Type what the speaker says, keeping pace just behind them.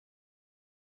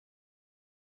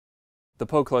The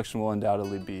Pogue Collection will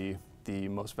undoubtedly be the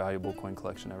most valuable coin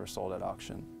collection ever sold at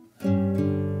auction.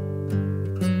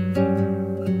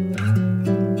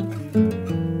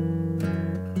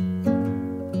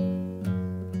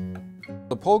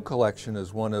 The Pogue Collection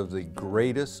is one of the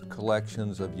greatest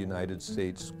collections of United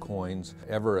States coins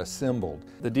ever assembled.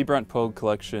 The D. Brunt Pogue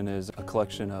Collection is a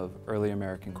collection of early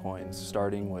American coins,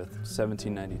 starting with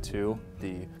 1792,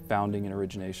 the founding and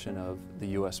origination of the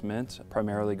U.S. Mint,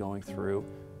 primarily going through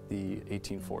the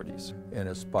 1840s. And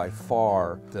it's by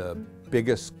far the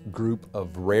biggest group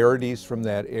of rarities from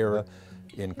that era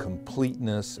in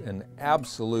completeness, and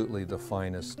absolutely the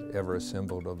finest ever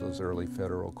assembled of those early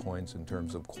federal coins in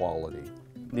terms of quality.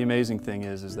 The amazing thing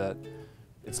is that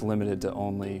it's limited to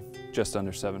only just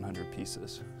under 700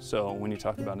 pieces. So when you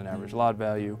talk about an average lot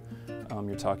value,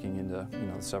 you're talking into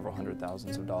several hundred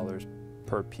thousands of dollars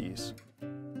per piece.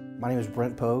 My name is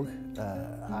Brent Pogue.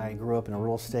 I grew up in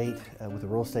real estate with a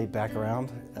real estate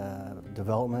background,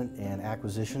 development and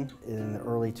acquisition. In the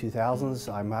early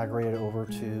 2000s, I migrated over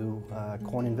to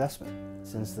coin investment.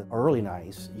 Since the early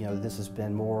 90s, this has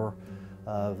been more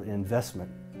of an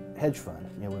investment hedge fund.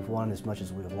 We've won as much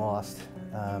as we've lost.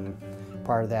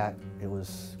 Prior to that, it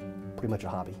was pretty much a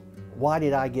hobby. Why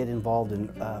did I get involved in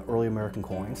early American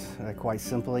coins? Quite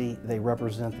simply, they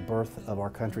represent the birth of our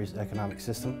country's economic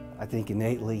system. I think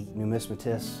innately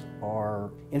numismatists are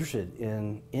interested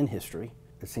in history.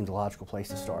 It seemed a logical place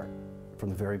to start from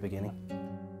the very beginning.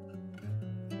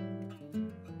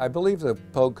 I believe the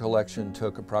Pogue Collection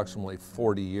took approximately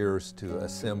 40 years to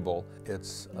assemble.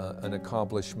 It's an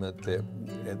accomplishment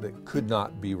that could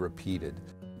not be repeated.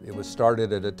 It was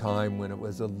started at a time when it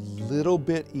was a little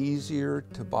bit easier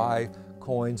to buy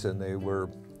coins and they were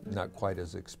not quite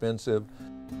as expensive.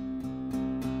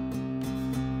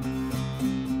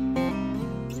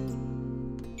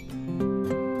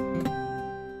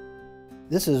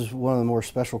 This is one of the more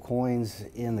special coins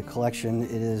in the collection.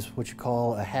 It is what you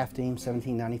call a half diem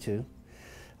 1792.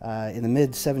 In the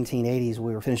mid-1780s,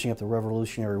 we were finishing up the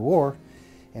Revolutionary War,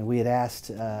 and we had asked,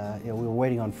 we were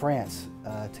waiting on France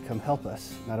to come help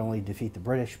us, not only defeat the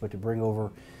British, but to bring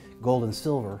over gold and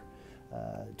silver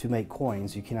to make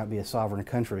coins. You cannot be a sovereign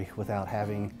country without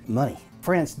having money.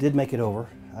 France did make it over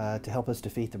to help us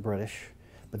defeat the British,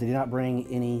 but they did not bring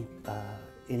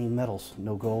any metals,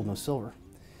 no gold, no silver.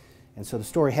 And so the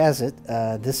story has it,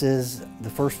 this is the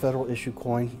first federal issue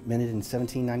coin minted in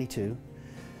 1792.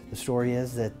 The story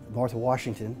is that Martha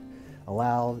Washington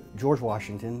allowed George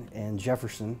Washington and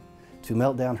Jefferson to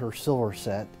melt down her silver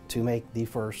set to make the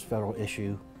first federal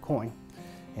issue coin.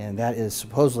 And that is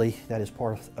supposedly, that is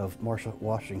part of Martha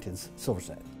Washington's silver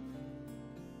set.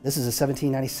 This is a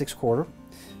 1796 quarter.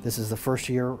 This is the first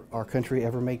year our country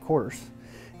ever made quarters.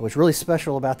 And what's really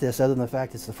special about this, other than the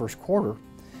fact it's the first quarter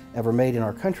ever made in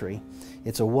our country,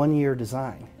 it's a one-year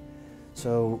design.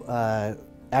 So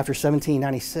after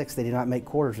 1796, they did not make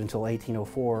quarters until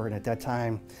 1804, and at that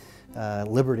time,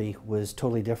 Liberty was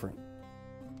totally different.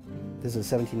 This is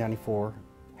a 1794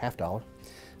 half dollar.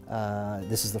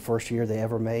 This is the first year they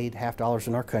ever made half dollars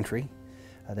in our country.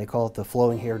 They call it the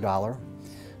flowing hair dollar.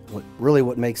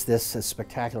 What makes this a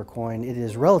spectacular coin, it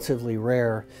is relatively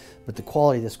rare, but the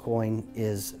quality of this coin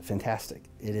is fantastic.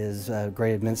 It is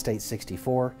graded Mint State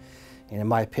 64, and in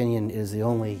my opinion, it is the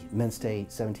only Mint State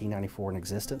 1794 in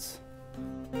existence.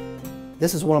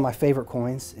 This is one of my favorite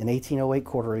coins, an 1808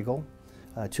 quarter eagle,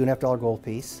 $2.50 gold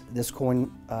piece. This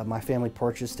coin my family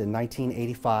purchased in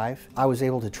 1985. I was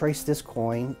able to trace this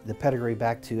coin, the pedigree,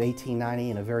 back to 1890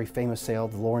 in a very famous sale,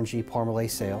 the Lauren G. Parmalee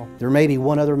sale. There may be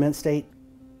one other Mint State,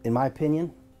 in my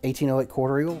opinion, 1808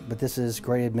 quarter eagle, but this is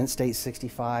graded Mint State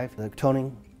 65. The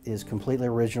toning is completely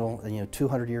original, and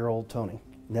 200-year-old toning.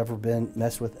 Never been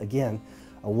messed with. Again,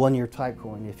 a one-year type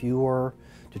coin. If you were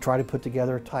to try to put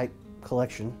together a type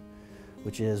collection,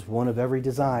 which is one of every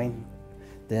design,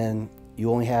 then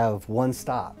you only have one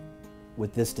stop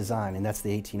with this design, and that's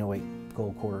the 1808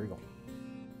 gold quarter eagle.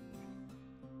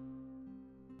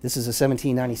 This is a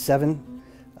 1797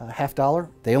 half dollar.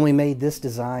 They only made this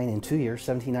design in 2 years,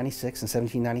 1796 and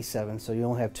 1797, so you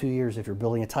only have 2 years if you're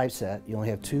building a typeset. You only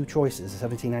have two choices, a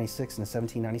 1796 and a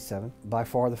 1797. By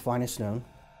far the finest known.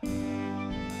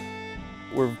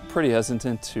 We're pretty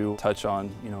hesitant to touch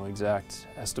on, exact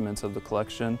estimates of the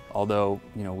collection, although,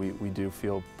 we do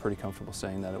feel pretty comfortable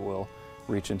saying that it will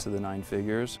reach into the 9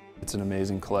 figures. It's an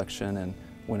amazing collection, and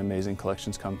when amazing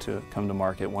collections come to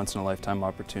market, once-in-a-lifetime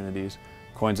opportunities,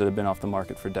 coins that have been off the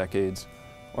market for decades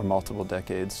or multiple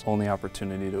decades, only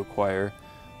opportunity to acquire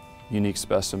unique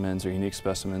specimens or unique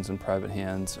specimens in private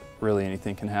hands, really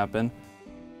anything can happen.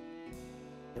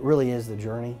 It really is the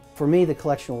journey. For me, the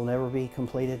collection will never be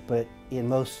completed, but in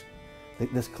most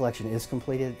This collection is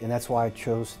completed, and that's why I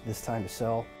chose this time to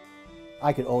sell.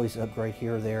 I could always upgrade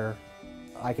here or there.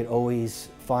 I could always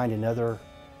find another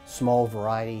small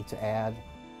variety to add.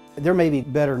 There may be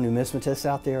better numismatists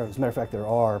out there, as a matter of fact there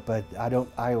are, but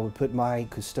I would put my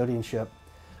custodianship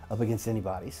up against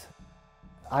anybody's.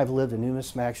 I've lived a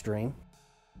numismatic's dream.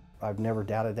 I've never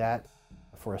doubted that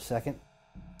for a second.